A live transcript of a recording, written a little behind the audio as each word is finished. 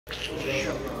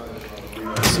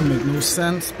This don't make no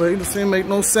sense, boy. This ain't make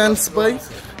no sense, boy.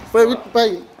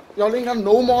 Boy, y'all ain't got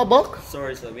no more buck?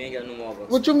 Sorry, sir. We ain't got no more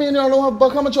bucks. What you mean y'all don't have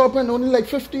buck? How much y'all print? Only like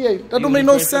 58. That don't make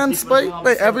no sense, boy.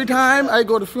 Boy, every time I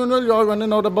go to funeral, y'all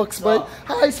running out of bucks, boy.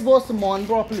 How I supposed to mourn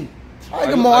properly? I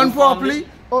can mourn properly.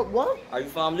 Oh, what? Are you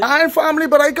family? I ain't family,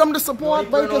 but I come to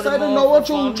support, boy, because I didn't know what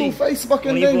through Facebook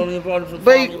and thing.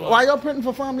 Wait, why y'all printing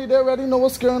for family? They already know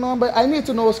what's going on, but I need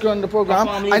to know what's going on in the program.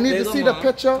 I need to see the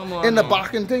picture in the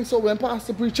back and thing, so when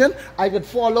Pastor preaching, I could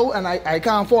follow and I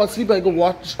can't fall asleep. I could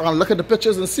watch and look at the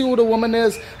pictures and see who the woman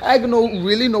is. I can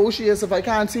really know who she is if I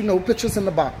can't see no pictures in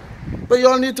the back. But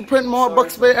y'all need to print more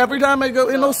bucks, babe. Every time I go,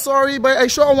 you know, sorry, but I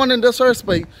sure one in this hearse,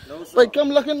 babe. But come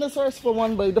look in this hearse for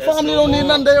one, babe. The family don't need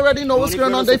none. They already know what's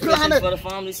going on. They plan it.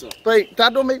 Babe,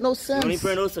 that don't make no sense.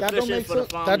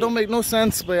 That don't make no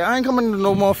sense, babe. I ain't coming to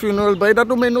no more funeral, babe. That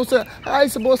don't make no sense. How I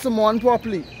supposed to mourn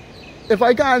properly if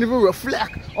I can't even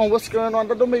reflect on what's going on?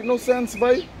 That don't make no sense,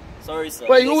 babe. Sorry, sir.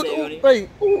 Babe,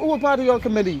 who part of your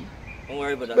committee? Don't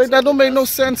worry about that. Babe, that don't make no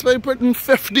sense, babe. Putting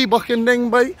 50 bucking thing,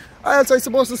 babe. How else I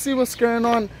supposed to see what's going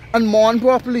on and mourn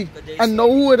properly and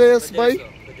know who it is, babe?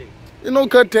 You know,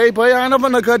 good day, babe. I ain't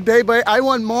having a good day, babe. I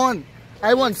want mourn.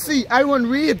 I want see. I want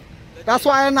read. That's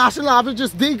why I national average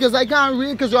just D, because I can't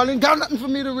read, because y'all ain't got nothing for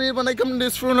me to read when I come to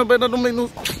this funeral, babe. That don't make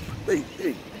no... Babe,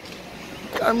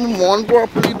 I'm mourn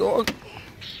properly, dog.